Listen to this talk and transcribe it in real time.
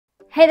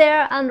Hey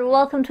there and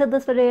welcome to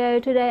this video.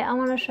 Today I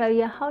want to show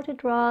you how to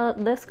draw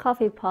this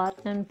coffee pot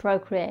in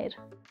Procreate.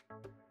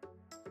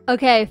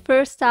 Okay,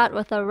 first start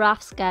with a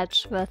rough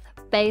sketch with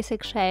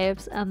basic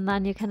shapes, and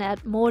then you can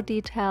add more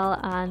detail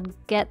and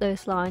get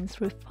those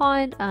lines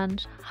refined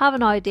and have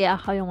an idea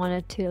how you want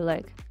it to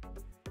look.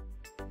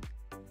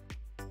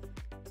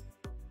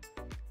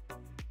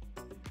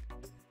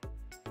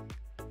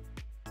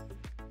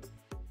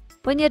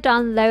 When you're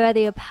done, lower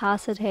the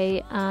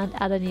opacity and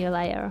add a new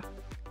layer.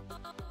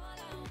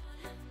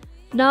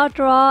 Now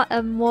draw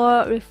a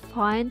more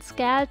refined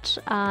sketch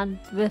and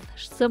with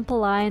simple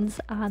lines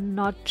and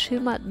not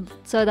too much,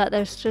 so that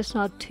there's just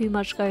not too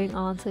much going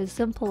on. So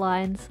simple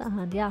lines,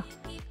 and yeah.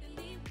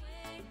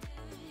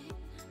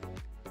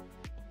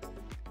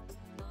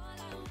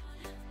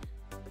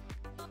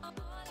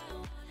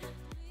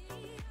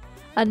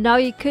 And now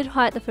you could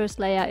hide the first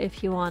layer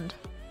if you want.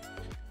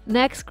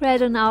 Next,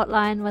 create an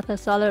outline with a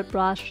solid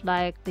brush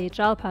like the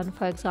gel pen,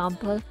 for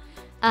example,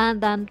 and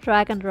then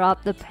drag and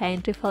drop the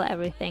paint to fill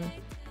everything.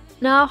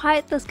 Now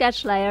hide the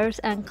sketch layers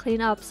and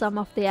clean up some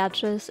of the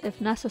edges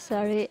if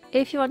necessary.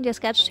 If you want your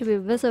sketch to be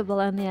visible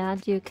in the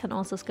end, you can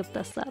also skip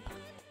this step.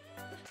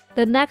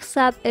 The next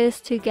step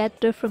is to get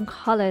different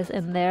colors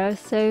in there,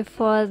 so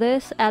for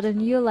this add a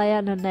new layer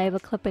and enable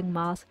clipping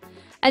mask.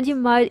 And you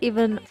might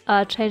even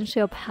change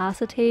the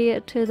opacity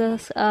to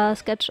this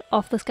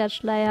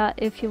sketch layer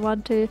if you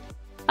want to.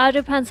 It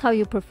depends how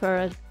you prefer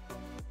it.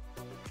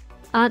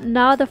 And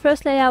now the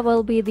first layer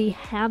will be the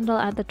handle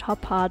and the top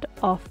part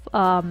of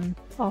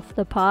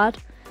the pot,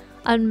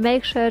 and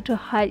make sure to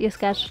hide your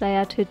sketch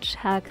layer to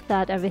check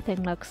that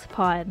everything looks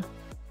fine.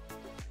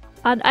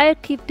 And I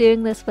keep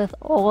doing this with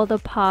all the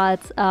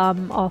parts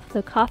of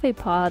the coffee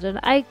pot, and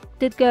I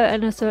did go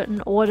in a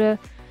certain order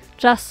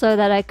just so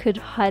that I could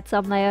hide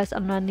some layers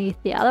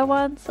underneath the other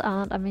ones,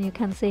 and I mean you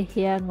can see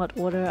here in what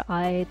order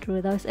I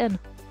drew those in.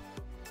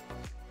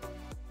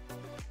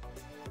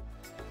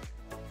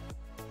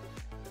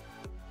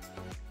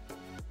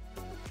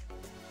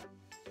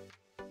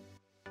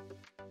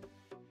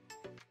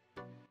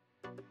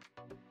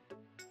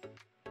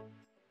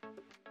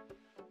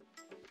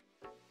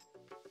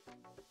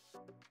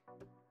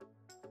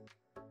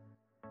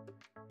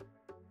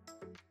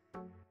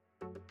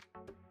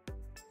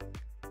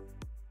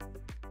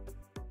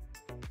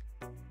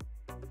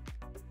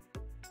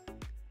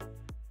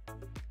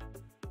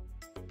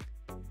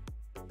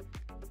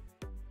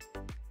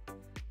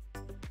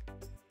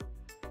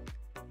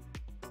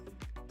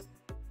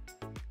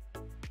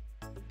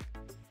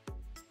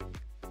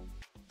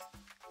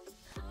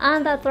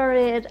 And that's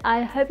already it.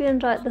 I hope you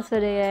enjoyed this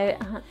video,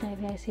 and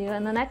maybe I see you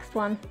in the next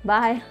one.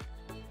 Bye!